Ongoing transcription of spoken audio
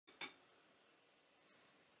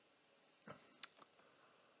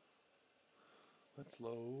Let's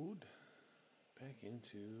load back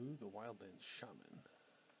into the Wildlands Shaman.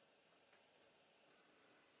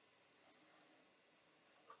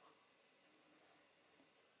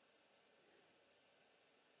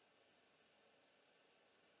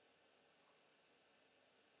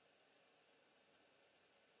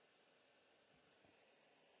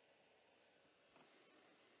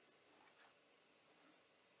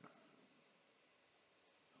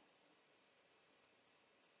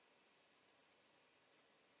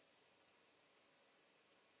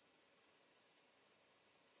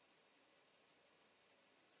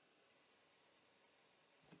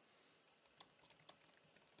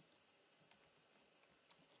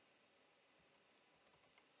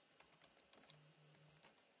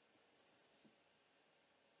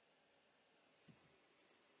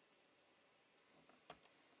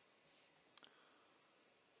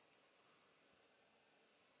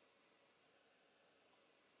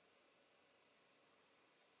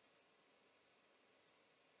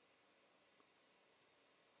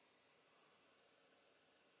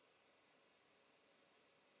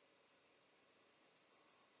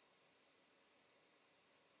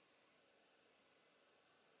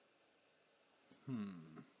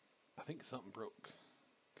 I think something broke,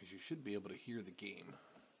 because you should be able to hear the game.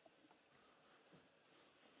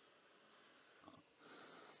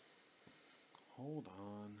 Hold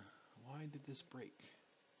on. Why did this break?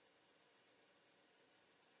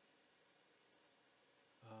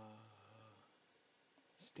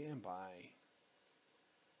 Stand by.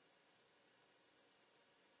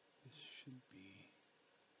 This should be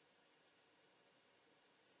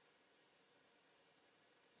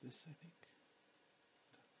this, I think.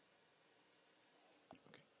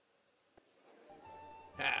 Okay.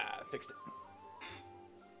 Ah, fixed it.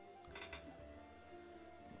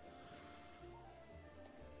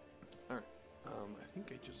 Alright. I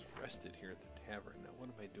think I just rested here at the tavern. Now, what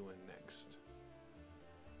am I doing next?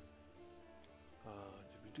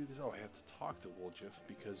 Did we do this? Oh, I have to talk to Woljif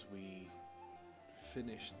because we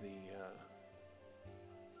finished the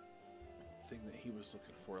thing that he was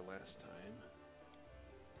looking for last time.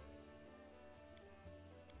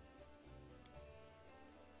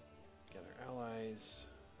 Gather allies.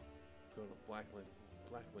 Go to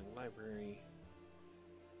Blackwing Library.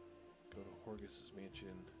 Go to Horgus's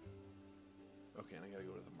mansion. Okay, and I gotta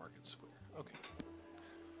go to the market square. Okay.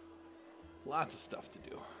 Lots of stuff to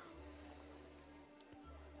do.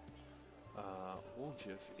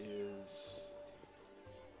 Woljif is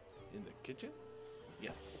in the kitchen?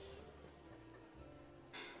 Yes.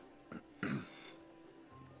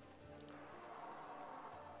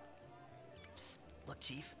 Psst, look,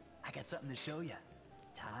 Chief. I got something to show you.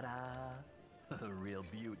 Ta-da! A real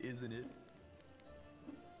beaut, isn't it?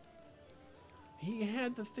 He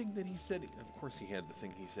had the thing that he said... Of course he had the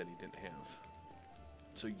thing he said he didn't have.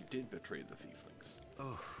 So you did betray the thieflings.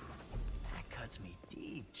 Oh, that cuts me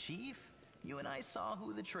deep, Chief. You and I saw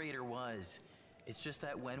who the traitor was. It's just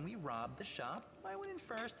that when we robbed the shop, I went in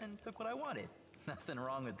first and took what I wanted. Nothing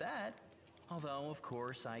wrong with that. Although, of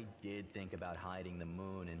course, I did think about hiding the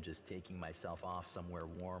moon and just taking myself off somewhere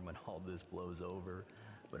warm when all this blows over.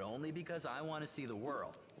 But only because I want to see the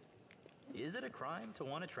world. Is it a crime to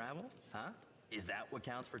want to travel, huh? Is that what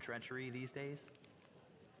counts for treachery these days?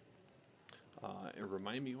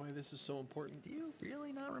 Remind me why this is so important? Do you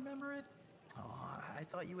really not remember it? Oh, I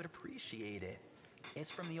thought you would appreciate it.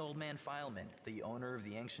 It's from the old man Fileman, the owner of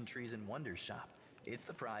the Ancient Trees and Wonders shop. It's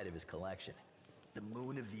the pride of his collection. The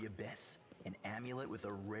Moon of the Abyss, an amulet with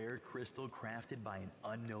a rare crystal crafted by an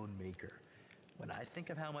unknown maker. When I think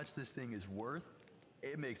of how much this thing is worth,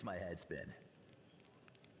 it makes my head spin.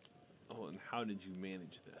 Oh, and how did you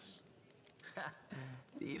manage this?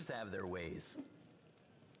 Thieves have their ways.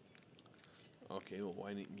 Okay, well, why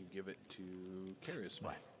didn't you give it to Charisma?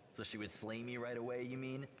 What? So she would slay me right away, you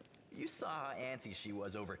mean? You saw how antsy she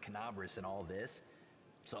was over Canabras and all this.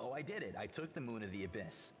 So I did it. I took the Moon of the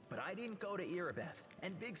Abyss. But I didn't go to Erebeth,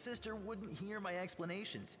 and Big Sister wouldn't hear my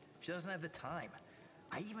explanations. She doesn't have the time.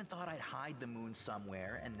 I even thought I'd hide the moon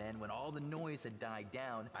somewhere, and then when all the noise had died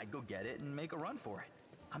down, I'd go get it and make a run for it.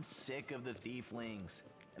 I'm sick of the thieflings,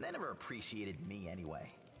 and they never appreciated me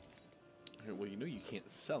anyway. Well, you know you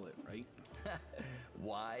can't sell it, right?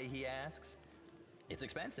 Why, he asks? It's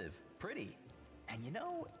expensive, pretty. And you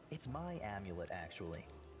know, it's my amulet, actually.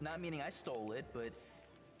 Not meaning I stole it, but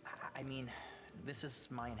I mean, this is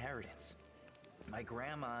my inheritance. My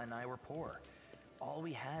grandma and I were poor. All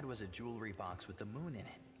we had was a jewelry box with the moon in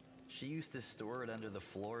it. She used to store it under the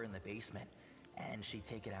floor in the basement, and she'd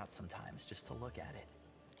take it out sometimes just to look at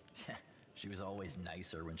it. She was always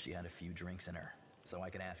nicer when she had a few drinks in her, so I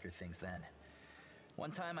could ask her things then. One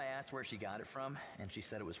time I asked where she got it from, and she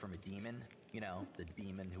said it was from a demon. You know, the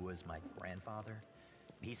demon who was my grandfather.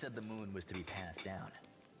 He said the moon was to be passed down.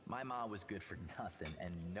 My ma was good for nothing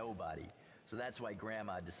and nobody, so that's why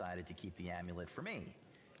Grandma decided to keep the amulet for me.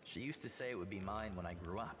 She used to say it would be mine when I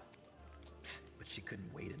grew up. But she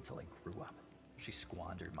couldn't wait until I grew up. She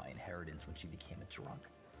squandered my inheritance when she became a drunk.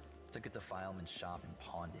 Took it to Fileman's shop and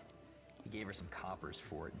pawned it. He gave her some coppers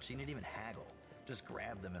for it, and she didn't even haggle. Just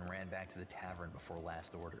grabbed them and ran back to the tavern before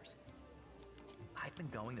last orders. I've been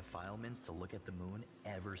going to Fileman's to look at the moon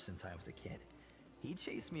ever since I was a kid. He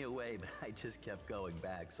chased me away, but I just kept going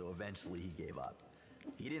back, so eventually he gave up.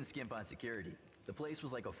 He didn't skimp on security. The place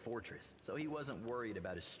was like a fortress, so he wasn't worried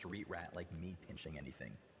about a street rat like me pinching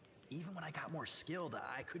anything. Even when I got more skilled,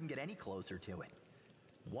 I couldn't get any closer to it.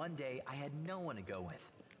 One day, I had no one to go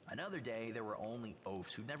with. Another day, there were only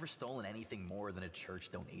oafs who'd never stolen anything more than a church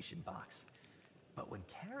donation box. But when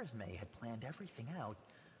Charisme had planned everything out,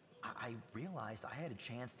 I realized I had a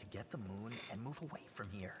chance to get the moon and move away from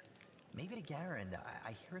here. Maybe to Garen.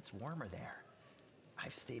 I hear it's warmer there.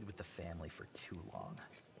 I've stayed with the family for too long.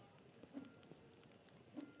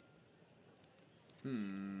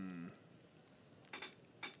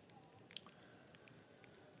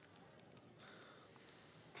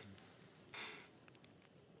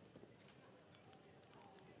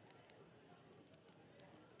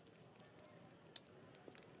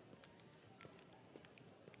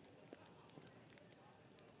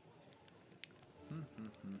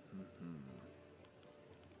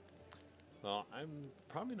 Well, I'm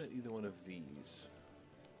probably not either one of these.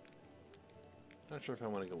 Not sure if I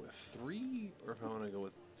want to go with 3 or if I want to go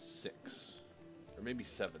with 6. Or maybe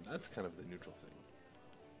 7. That's kind of the neutral thing.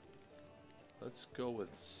 Let's go with...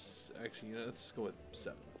 Actually, you know, let's go with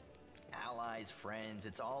 7. Allies, friends,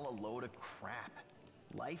 it's all a load of crap.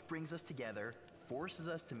 Life brings us together, forces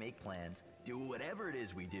us to make plans, do whatever it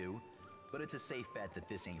is we do, but it's a safe bet that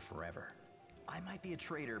this ain't forever. I might be a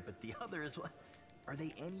traitor, but the others, are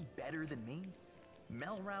they any better than me?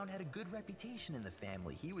 Melround had a good reputation in the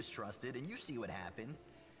family. He was trusted, and you see what happened.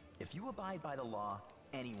 If you abide by the law,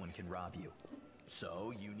 anyone can rob you.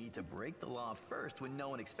 So you need to break the law first when no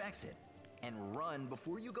one expects it, and run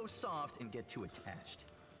before you go soft and get too attached.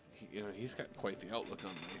 You know, he's got quite the outlook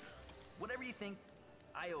on life. Whatever you think,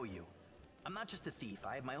 I owe you. I'm not just a thief.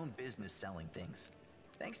 I have my own business selling things.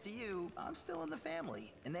 Thanks to you, I'm still in the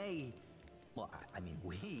family. And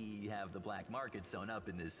we have the black market sewn up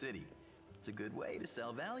in this city. It's a good way to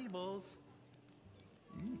sell valuables.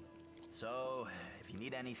 So, if you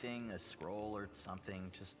need anything, a scroll or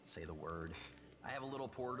something, just say the word. I have a little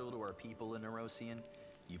portal to our people in Nerosian.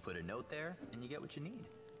 You put a note there, and you get what you need.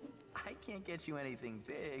 I can't get you anything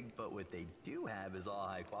big, but what they do have is all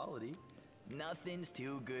high quality. Nothing's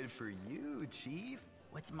too good for you, Chief.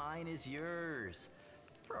 What's mine is yours.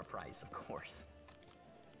 For a price, of course.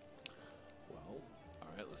 Well,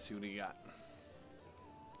 alright, let's see what he got.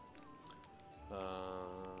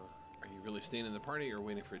 Are you really staying in the party or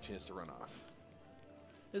waiting for a chance to run off?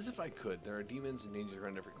 As if I could. There are demons and dangers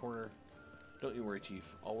around every corner. Don't you worry, Chief.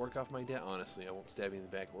 I'll work off my debt honestly. I won't stab you in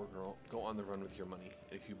the back or go on the run with your money.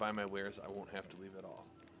 If you buy my wares, I won't have to leave at all.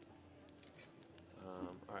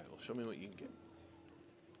 Alright, well, show me what you can get.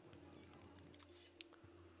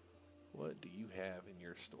 What do you have in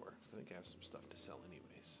your store? 'Cause I think I have some stuff to sell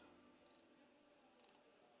anyways.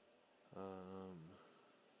 I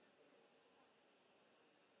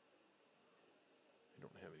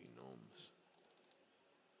don't have any gnomes.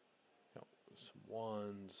 Got some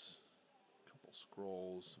wands, a couple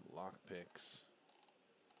scrolls, some lockpicks.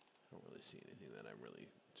 I don't really see anything that I'm really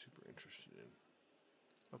super interested in.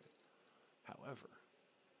 Okay. However,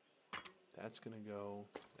 that's gonna go.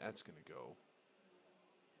 That's gonna go.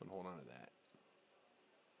 I'm gonna hold on to that.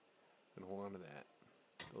 I'm gonna hold on to that.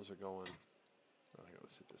 Those are going. Oh, I gotta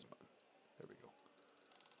hit this button. There we go.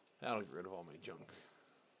 That'll get rid of all my junk.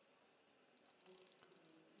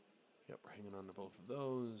 Yep, we're hanging on to both of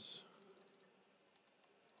those.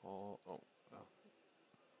 Oh.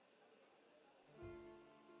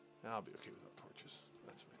 I'll be okay without torches.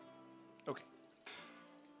 That's fine. Okay.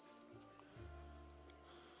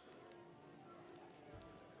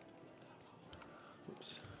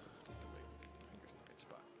 Oops. My finger's in the right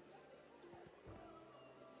spot.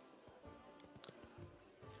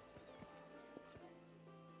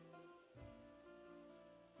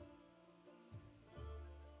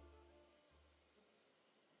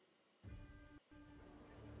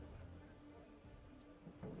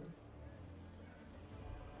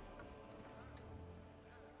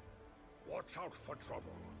 Watch out for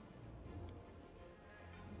trouble.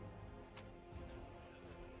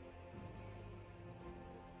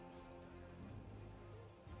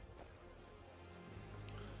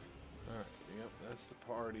 That's the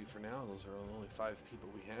party for now. Those are the only 5 people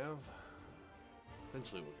we have.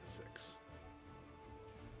 Eventually we'll get 6.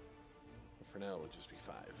 But for now, it'll just be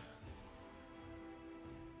 5.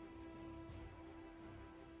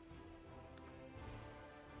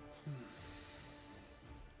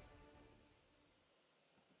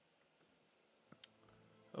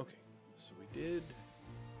 Okay, so we did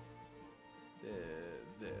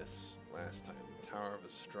this last time, the Tower of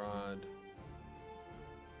Estrad.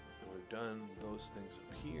 And we've done those things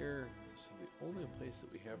up here. So the only place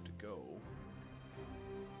that we have to go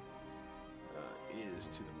is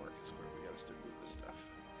to the market square. We gotta start doing this stuff.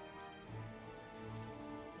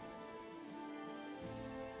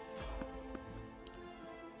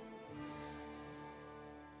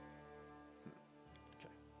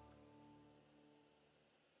 Okay.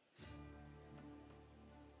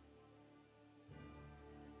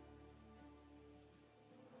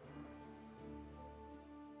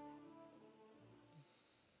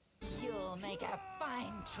 You'll make a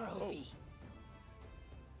fine trophy.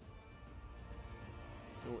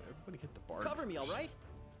 Oh, everybody hit the bar. Cover me, all right?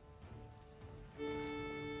 Are you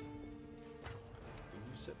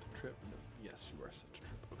set to trip? No. Yes, you are set to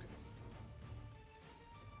trip. Okay.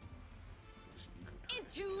 So you can try.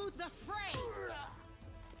 Into the fray!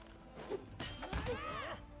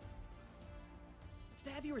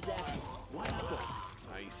 Stabby or zappy? Why not both?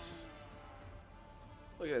 Nice.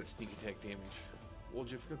 Look at that sneak attack damage. Well,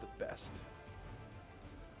 you forgot the best.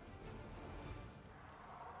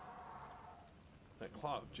 That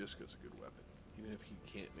Claw of Jiska's a good weapon, even if he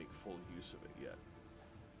can't make full use of it yet.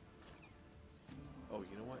 Oh,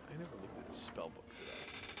 you know what? I never looked at his spell book, did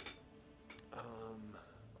I?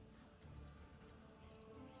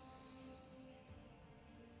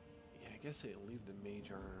 Yeah, I guess I'll leave the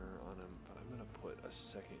mage armor on him, but I'm gonna put a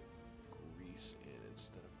second grease in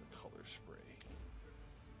instead of the color spray.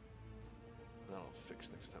 That'll fix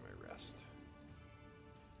next time I rest.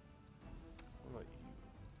 What about you?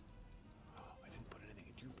 Oh, I didn't put anything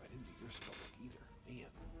in your. I didn't do your spell book either. Man,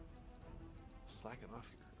 slacking off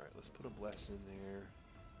here. All right, let's put a bless in there.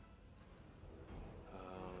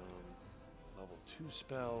 Level 2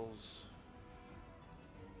 spells.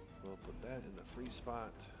 We'll put that in the free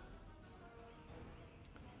spot,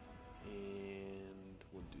 and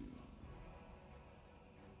we'll do.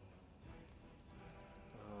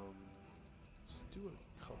 Let's do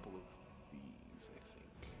a couple of these, I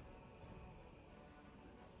think.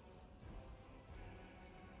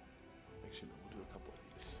 Actually, no, we'll do a couple of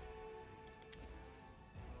these.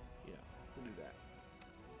 Yeah, we'll do that.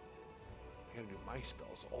 I gotta do my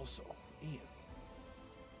spells also. Man.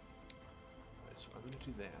 Alright, so I'm gonna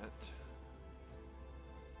do that.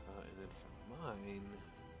 And then for mine.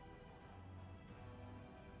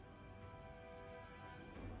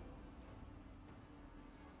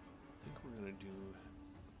 I think we're gonna do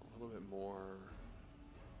a little bit more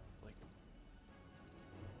like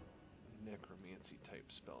necromancy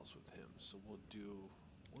type spells with him. So we'll do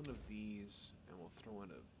one of these and we'll throw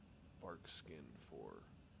in a bark skin for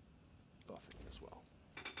buffing as well.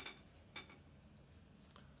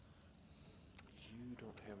 You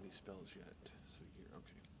don't have any spells yet, so you're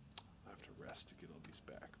okay. I have to rest to get all these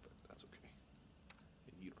back, but that's okay.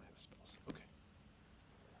 And you don't have spells. Okay.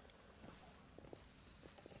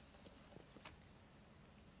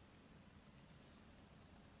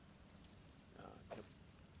 Yep.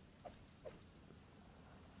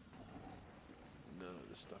 None of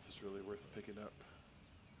this stuff is really worth picking up.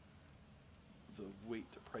 The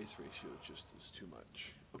weight to price ratio just is too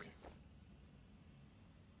much. Okay.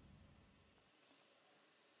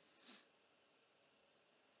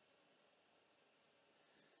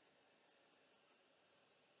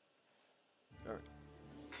 All right.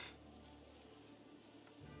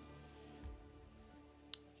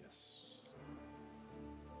 Yes.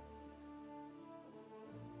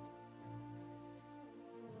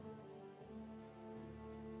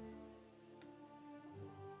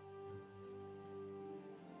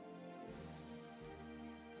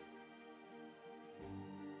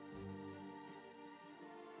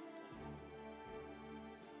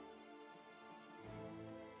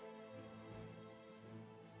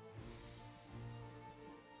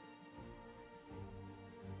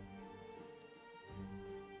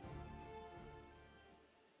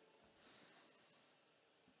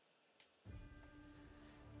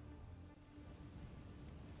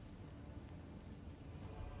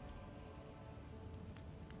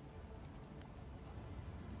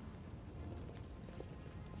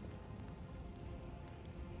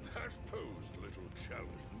 That posed little challenge.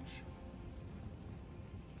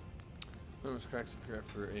 Enormous cracks appear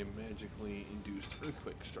after a magically induced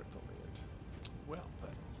earthquake struck the land. Well,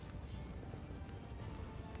 but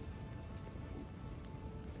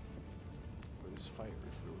fire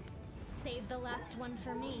is really Save the last one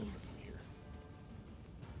for me. something here.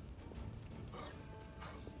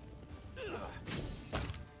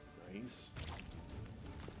 Nice.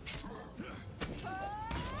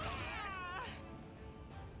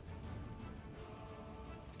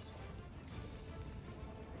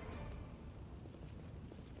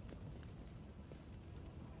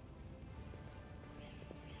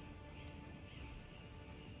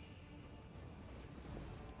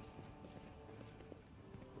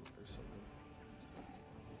 There's something.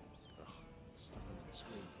 Ugh, it's stuck on my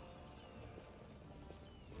screen.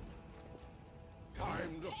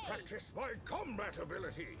 Time to practice my combat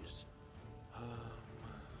abilities. Alright,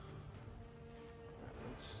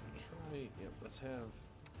 let's try. Yep, let's have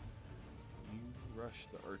you rush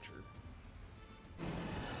the archer.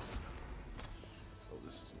 Oh,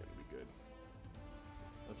 this is gonna be good.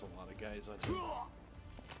 That's a lot of guys on here.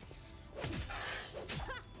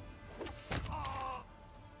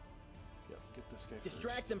 Yep, get this guy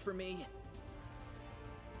Distract first. them for me.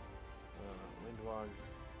 Windwog,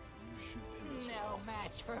 you shoot him as No well.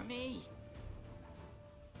 match for me.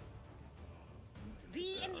 You can The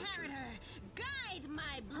hit that archer. inheritor, guide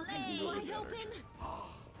my You blade. go Wide with that open. archer.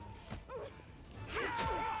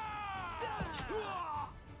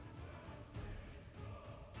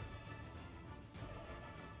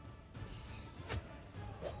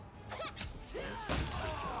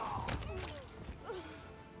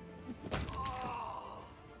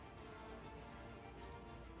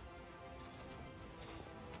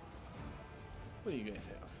 What do you guys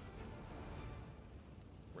have?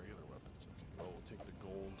 Regular weapons. Okay. Well, we'll take the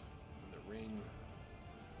gold and the ring.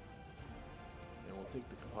 And we'll take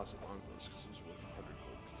the composite longbows because those are worth 100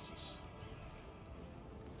 gold pieces.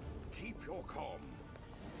 Keep your calm.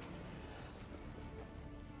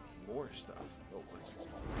 More stuff. Oh, let's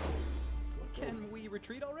Can we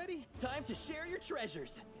retreat already? Time to share your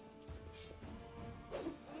treasures.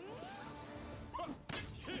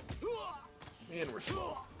 And we're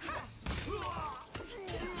slow.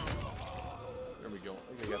 There we go. I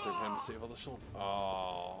think I got there in time to save all the soldiers.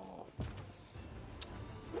 Oh.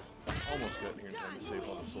 Almost got here in time to save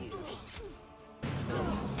all the soldiers.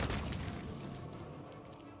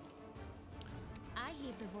 I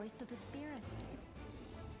heed the voice of the spirits.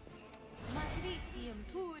 Matricium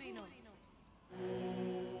Turinos. Yeah.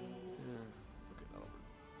 Okay, that'll work.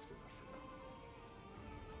 That's good enough for now.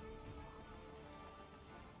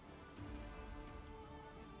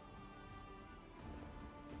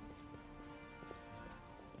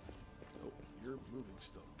 Oh, you're moving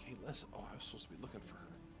still. Okay, less. Oh, I was supposed to be looking for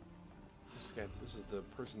her. This guy. This is the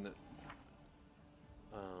person that.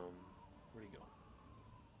 Where'd he go?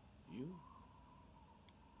 You?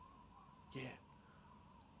 Yeah.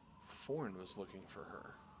 Foreign was looking for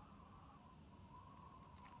her.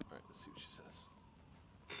 Alright, let's see what she says.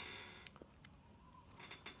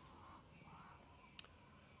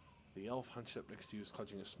 The elf hunched up next to you is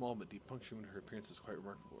clutching a small but deep puncture wound. Her appearance is quite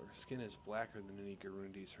remarkable. Her skin is blacker than any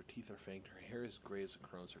Garundi's. Her teeth are fanged. Her hair is gray as a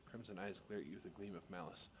crone's. Her crimson eyes glare at you with a gleam of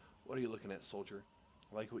malice. What are you looking at, soldier?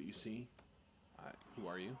 Like what you see? Who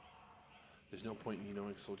are you? There's no point in you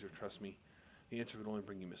knowing, soldier. Trust me. The answer would only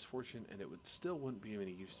bring you misfortune, and it would still wouldn't be of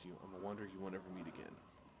any use to you. I'm a wanderer you won't ever meet again.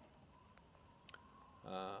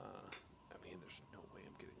 I mean, there's no way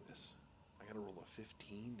I'm getting this. I gotta roll a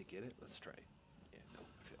 15 to get it? Let's try. Yeah, no,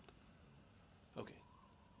 I failed. Okay.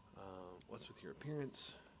 What's with your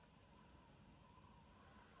appearance?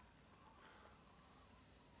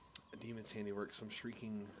 A demon's handiwork. Some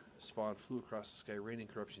shrieking spawn flew across the sky, raining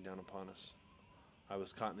corruption down upon us. I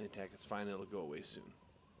was caught in the attack. It's fine. It'll go away soon.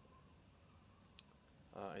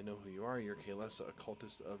 I know who you are. You're Kaelessa, a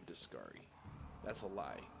cultist of Discari. That's a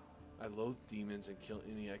lie. I loathe demons and kill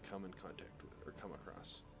any I come in contact with or come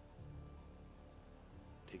across.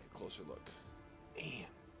 Take a closer look. Man.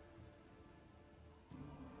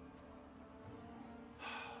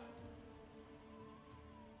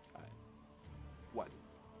 What?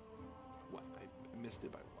 What? I missed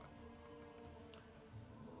it by what?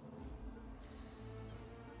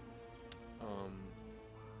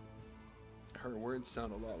 Her words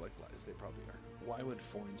sound a lot like lies. They probably are. Why would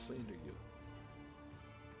foreign slander you?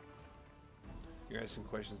 You're asking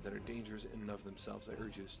questions that are dangerous in and of themselves. I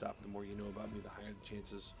urge you to stop. The more you know about me, the higher the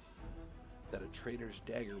chances that a traitor's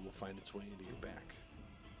dagger will find its way into your back.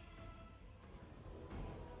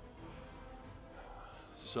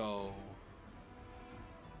 So,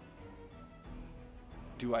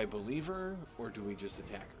 do I believe her, or do we just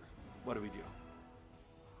attack her? What do we do?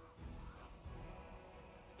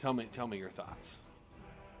 Tell me your thoughts.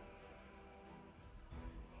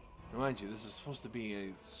 Now, mind you, this is supposed to be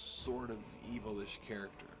a sort of evilish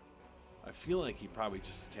character. I feel like he probably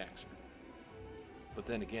just attacks her. But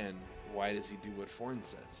then again, why does he do what Forn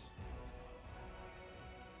says?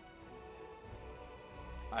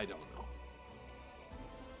 I don't know.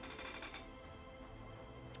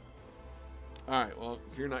 Alright, well,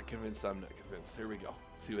 if you're not convinced, I'm not convinced. Here we go.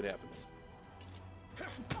 See what happens.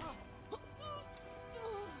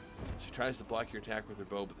 She tries to block your attack with her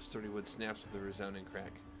bow, but the sturdy wood snaps with a resounding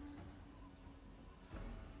crack.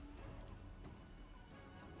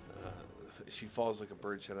 She falls like a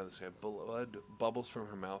bird shot out of the sky. Blood bubbles from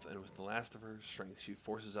her mouth, and with the last of her strength, she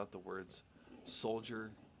forces out the words,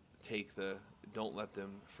 "Soldier, take the, don't let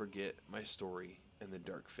them forget my story and the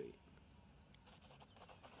dark fate."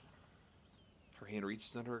 Her hand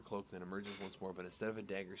reaches under her cloak, then emerges once more, but instead of a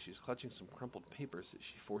dagger, she is clutching some crumpled papers that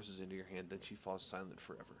she forces into your hand, then she falls silent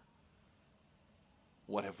forever.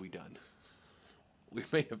 What have we done? We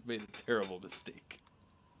may have made a terrible mistake.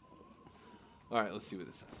 Alright, let's see what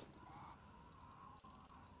this says.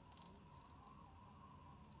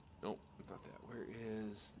 Nope, not that. Where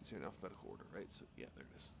is... These are in alphabetical order, right? So, yeah, there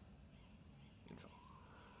it is. Info.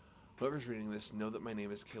 Whoever's reading this, know that my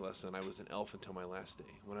name is Kalessa, and I was an elf until my last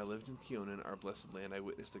day. When I lived in Keonan, our blessed land, I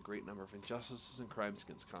witnessed a great number of injustices and crimes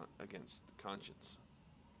against conscience.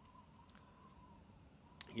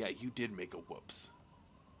 Yeah, you did make a whoops.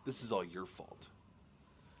 This is all your fault.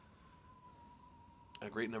 A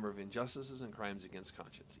great number of injustices and crimes against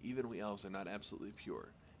conscience. Even we elves are not absolutely pure,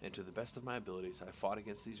 and to the best of my abilities I fought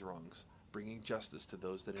against these wrongs, bringing justice to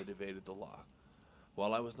those that had evaded the law.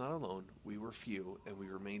 While I was not alone, we were few, and we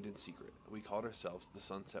remained in secret. We called ourselves the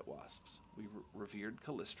Sunset Wasps. We revered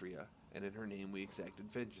Calistria, and in her name we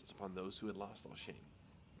exacted vengeance upon those who had lost all shame.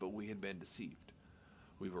 But we had been deceived.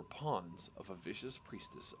 We were pawns of a vicious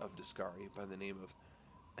priestess of Discari by the name of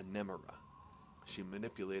Anemara. She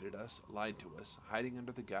manipulated us, lied to us, hiding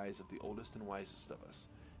under the guise of the oldest and wisest of us.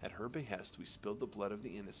 At her behest, we spilled the blood of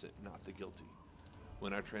the innocent, not the guilty.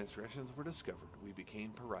 When our transgressions were discovered, we became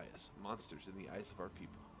pariahs, monsters in the eyes of our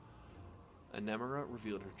people. Anemara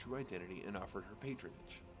revealed her true identity and offered her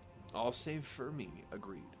patronage. All save for me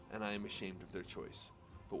agreed, and I am ashamed of their choice.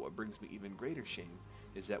 But what brings me even greater shame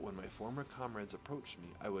is that when my former comrades approached me,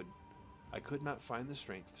 I could not find the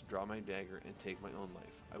strength to draw my dagger and take my own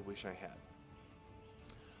life. I wish I had.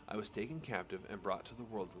 I was taken captive and brought to the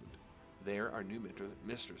Worldwood. There our new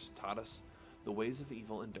mistress taught us the ways of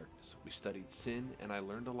evil and darkness. We studied sin, and I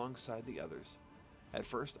learned alongside the others. At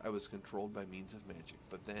first I was controlled by means of magic,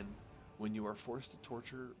 but then, when you are forced to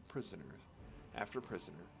torture prisoners after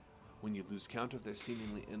prisoner, when you lose count of their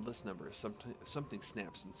seemingly endless numbers, something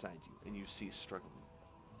snaps inside you, and you cease struggling.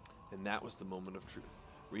 And that was the moment of truth.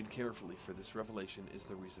 Read carefully, for this revelation is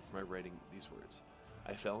the reason for my writing these words.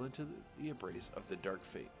 I fell into the embrace of the dark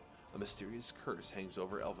fate. A mysterious curse hangs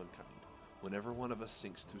over elvenkind. Whenever one of us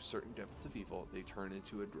sinks through certain depths of evil, they turn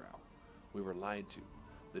into a drow. We were lied to.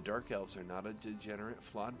 The Dark Elves are not a degenerate,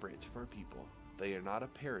 flawed branch of our people. They are not a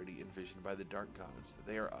parody envisioned by the Dark Gods.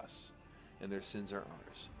 They are us, and their sins are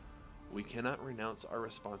ours. We cannot renounce our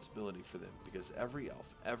responsibility for them, because every elf,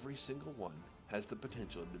 every single one, has the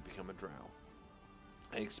potential to become a drow.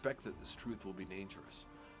 I expect that this truth will be dangerous.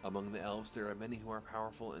 Among the elves there are many who are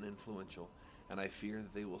powerful and influential, and I fear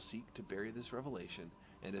that they will seek to bury this revelation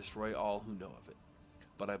and destroy all who know of it.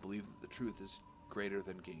 But I believe that the truth is greater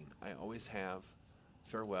than gain. I always have.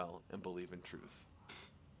 Farewell, and believe in truth.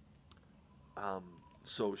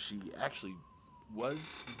 So she actually was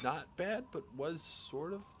not bad, but was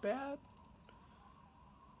sort of bad.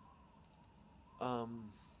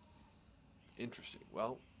 Interesting.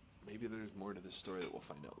 Well, maybe there's more to this story that we'll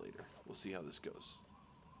find out later. We'll see how this goes.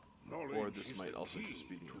 Knowledge Or this is might the also key just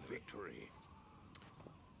be the to end. victory.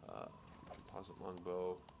 Composite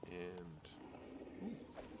longbow and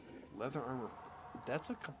leather armor. That's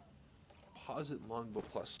a composite longbow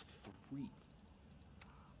plus 3.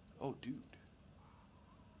 Oh, dude.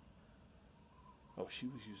 Oh, she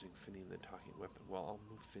was using Finny the talking weapon. Well, I'll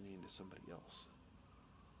move Finny into somebody else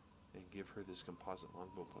and give her this composite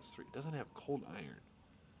longbow plus 3. It doesn't have cold iron,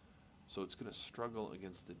 so it's going to struggle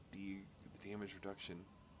against the damage reduction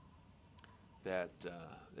that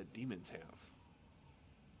demons have.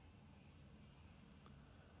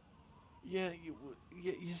 Yeah,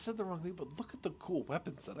 you said the wrong thing, but look at the cool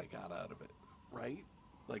weapons that I got out of it, right?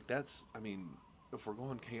 Like, that's, I mean, if we're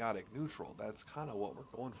going chaotic neutral, that's kind of what we're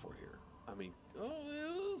going for here. I mean,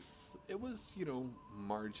 it was, you know,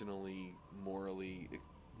 marginally, morally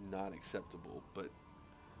not acceptable, but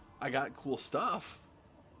I got cool stuff.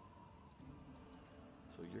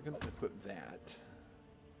 So you're going to equip that.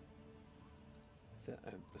 Is that,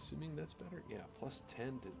 I'm assuming that's better? Yeah, plus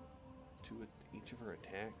 10 to each of her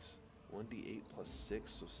attacks. 1d8 plus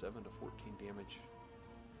 6, so 7 to 14 damage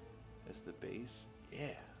as the base.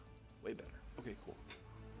 Yeah, way better. Okay, cool.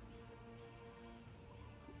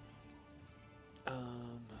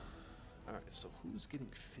 Alright, so who's getting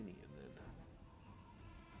Finian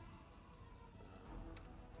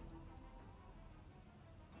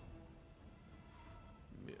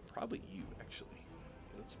then? Probably you, actually.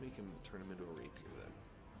 Let's make him turn him into a rapier then.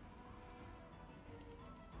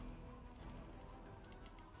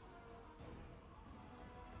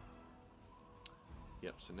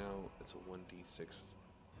 Yep, so now it's a 1d6.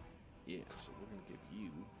 Yeah, so we're going to give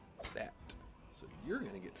you that. So you're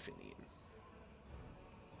going to get Finian.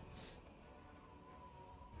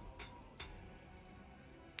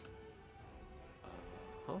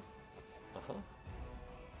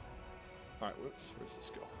 Alright, whoops, where's this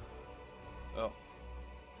go? Oh,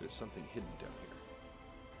 there's something hidden down here.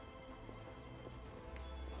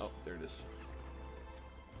 Oh, there it is.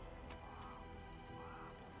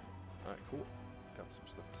 Alright, cool. Got some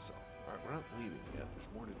stuff to sell. Alright, we're not leaving yet. There's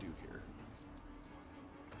more to do here.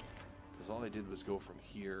 Because all I did was go from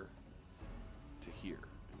here to here.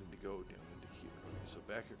 And then to go down into here. Okay, so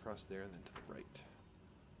back across there and then to the right.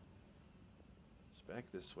 So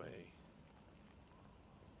back this way.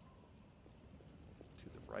 To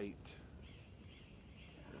the right.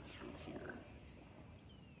 And through here.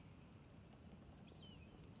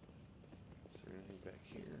 Is there anything back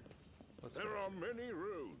here? There are many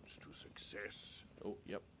roads to success. Oh,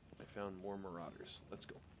 yep. I found more marauders. Let's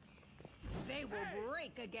go. They will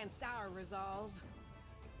break against our resolve.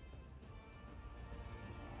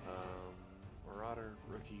 Marauder,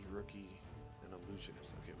 rookie, and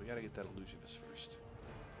illusionist. Okay, we gotta get that illusionist first.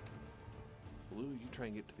 Blue, you try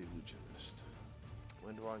and get to the illusionist.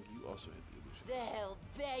 Wendwog, you also hit the illusionist. They'll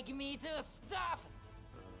beg me to stop.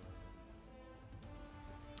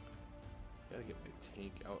 Gotta get my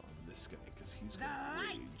tank out on this guy because he's The gonna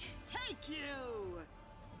light rage. take you.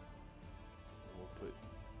 And we'll put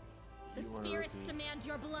The you on a spirits rookie, demand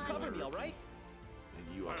your blood. Cover me, all right?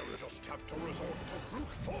 and you on a I'll rookie. just have to resort to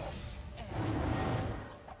brute force.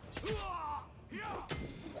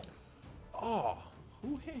 Oh,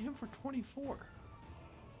 who hit him for 24?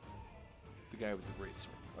 The guy with the great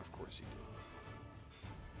sword. Of course he did.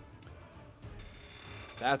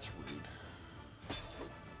 That's rude.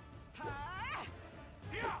 Oh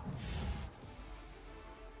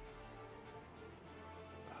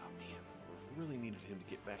man, we really needed him to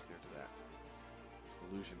get back there to that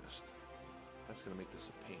illusionist. That's gonna make this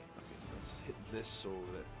a pain. Okay, let's hit this so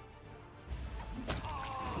that. The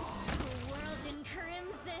world in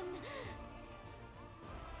crimson.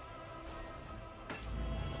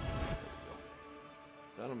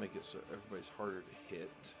 That'll make it so everybody's harder to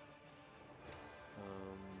hit.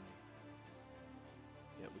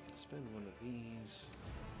 Yeah, we can spend one of these.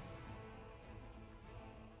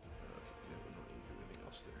 Okay, yeah, we don't need to do anything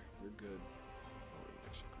else there. You're good. Oh, we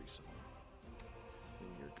actually increase some more.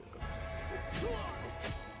 And you're good.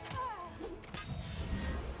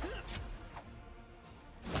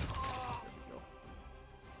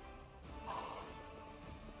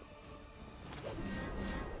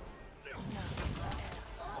 There we go.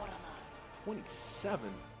 27.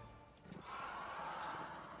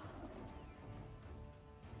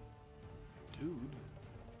 Dude,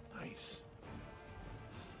 nice.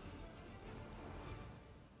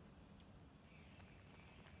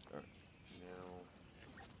 Alright, now.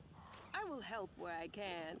 I will help where I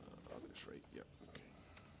can. Oh, that's right, yep, okay.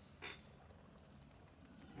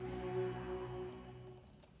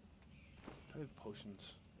 Do I have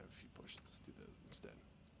potions? I have a few potions. Let's do that instead.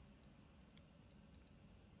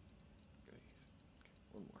 Okay,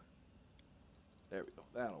 one more. There we go,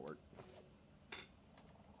 that'll work.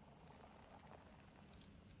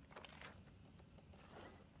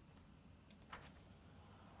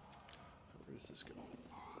 Where does this go?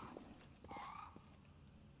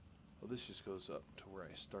 Oh, this just goes up to where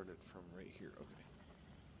I started from right here. Okay.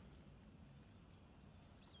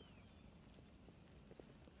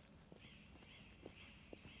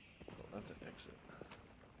 Oh, that's an exit.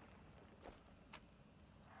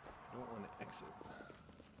 I don't want to exit.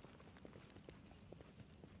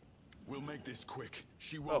 We'll make this quick.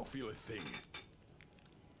 She won't feel a thing.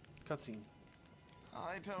 Cutscene.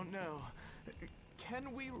 I don't know.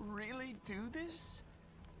 Can we really do this?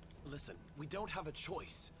 Listen, we don't have a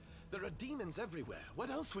choice. There are demons everywhere. What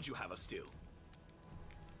else would you have us do?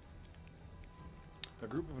 A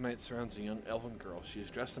group of knights surrounds a young elven girl. She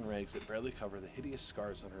is dressed in rags that barely cover the hideous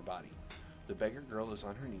scars on her body. The beggar girl is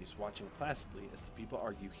on her knees, watching placidly as the people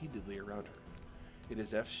argue heatedly around her. It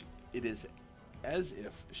is as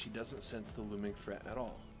if she doesn't sense the looming threat at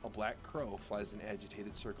all. A black crow flies in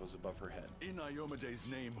agitated circles above her head. In Iomede's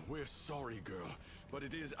name, we're sorry, girl, but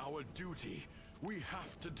it is our duty. We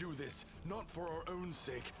have to do this, not for our own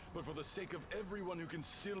sake, but for the sake of everyone who can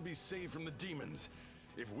still be saved from the demons.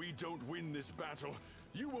 If we don't win this battle,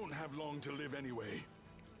 you won't have long to live anyway.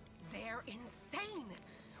 They're insane!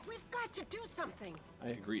 We've got to do something! I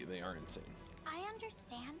agree, they are insane. I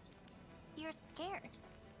understand. You're scared.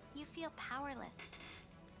 You feel powerless.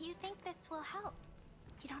 You think this will help.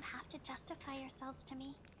 You don't have to justify yourselves to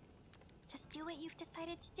me. Just do what you've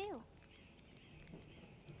decided to do.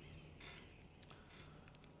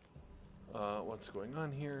 What's going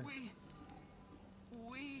on here?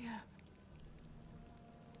 We...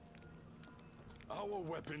 Our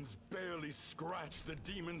weapons barely scratch the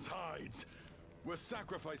demons' hides. We're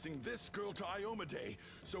sacrificing this girl to Iomade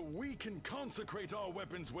so we can consecrate our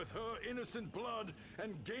weapons with her innocent blood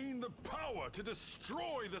and gain the power to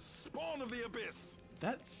destroy the spawn of the abyss.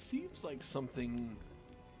 That seems like something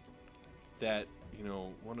that, you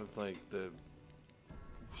know, one of like the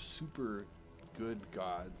super good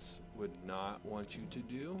gods would not want you to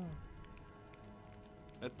do.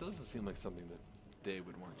 That doesn't seem like something that they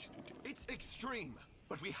would want you to do. It's extreme,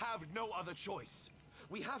 but we have no other choice.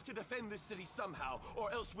 We have to defend this city somehow,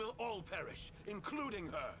 or else we'll all perish, including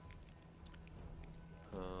her.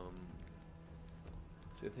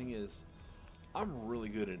 See, the thing is, I'm really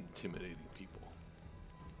good at intimidating people.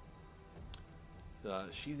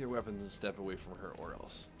 Sheathe your weapons and step away from her, or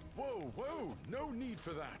else. Whoa, whoa, no need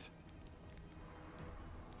for that.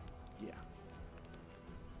 Yeah.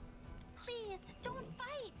 Please, don't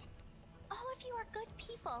fight! All of you are good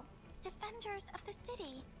people, defenders of the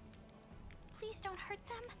city. Please don't hurt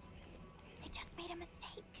them. They just made a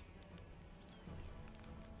mistake.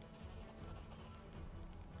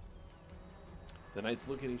 The knights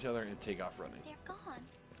look at each other and take off running. They're gone.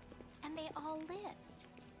 And they all lived.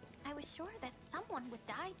 I was sure that someone would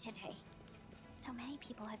die today. So many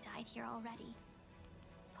people have died here already.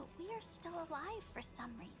 But we are still alive for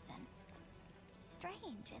some reason.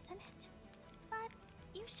 Strange, isn't it? But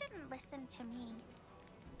you shouldn't listen to me.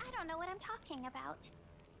 I don't know what I'm talking about.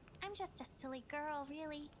 I'm just a silly girl,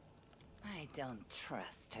 really. I don't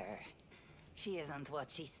trust her. She isn't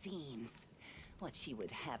what she seems. What she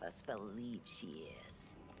would have us believe she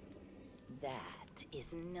is. That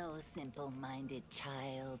is no simple-minded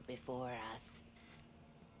child before us.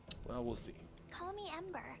 Well, we'll see. Call me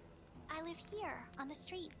Ember. I live here, on the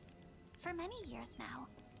streets, for many years now.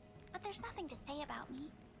 But there's nothing to say about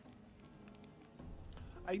me.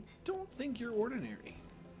 I don't think you're ordinary.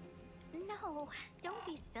 No, don't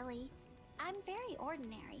be silly. I'm very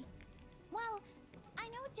ordinary. Well, I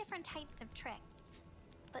know different types of tricks,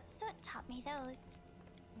 but Soot taught me those.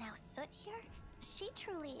 Now Soot here, she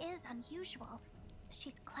truly is unusual.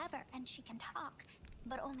 She's clever and she can talk,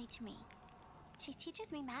 but only to me. She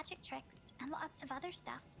teaches me magic tricks and lots of other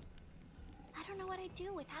stuff. I don't know what I'd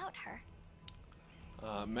do without her.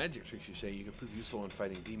 Magic tricks, you say? You can prove useful in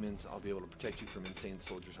fighting demons. I'll be able to protect you from insane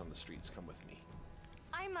soldiers on the streets. Come with me.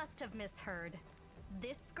 I must have misheard.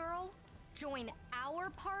 This girl? Join our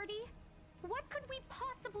party? What could we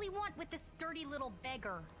possibly want with this dirty little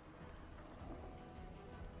beggar?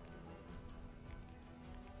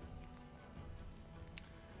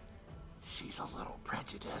 She's a little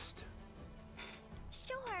prejudiced.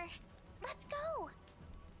 Sure, let's go.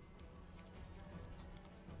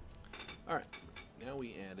 Alright, now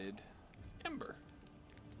we added Ember.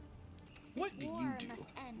 What do you War do? must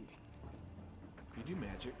end. You do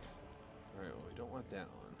magic. Alright, well, we don't want that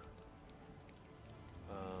on.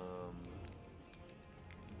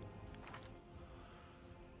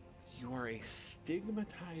 You are a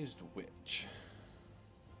stigmatized witch.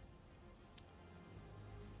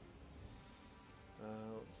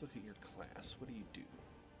 Let's look at your class. What do you do?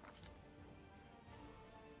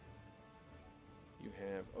 You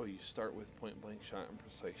have, oh, you start with point blank shot and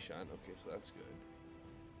precise shot. Okay, so that's good.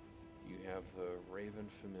 You have the Raven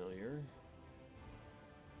Familiar.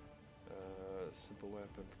 Simple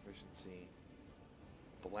weapon proficiency.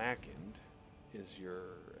 Blackened is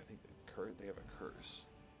your, I think, they have a curse.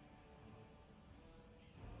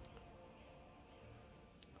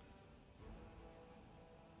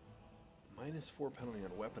 -4 penalty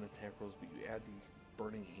on weapon attack rolls, but you add the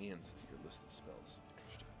burning hands to your list of spells.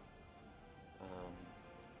 Interesting.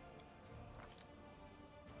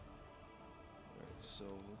 Alright, so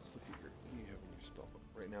let's look at what do you have in your spell book?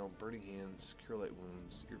 Right now, burning hands, cure light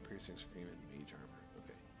wounds, ear piercing scream, and mage armor.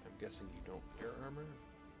 Okay, I'm guessing you don't wear armor?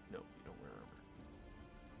 No, you don't wear armor.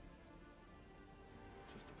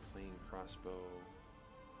 Just a plain crossbow.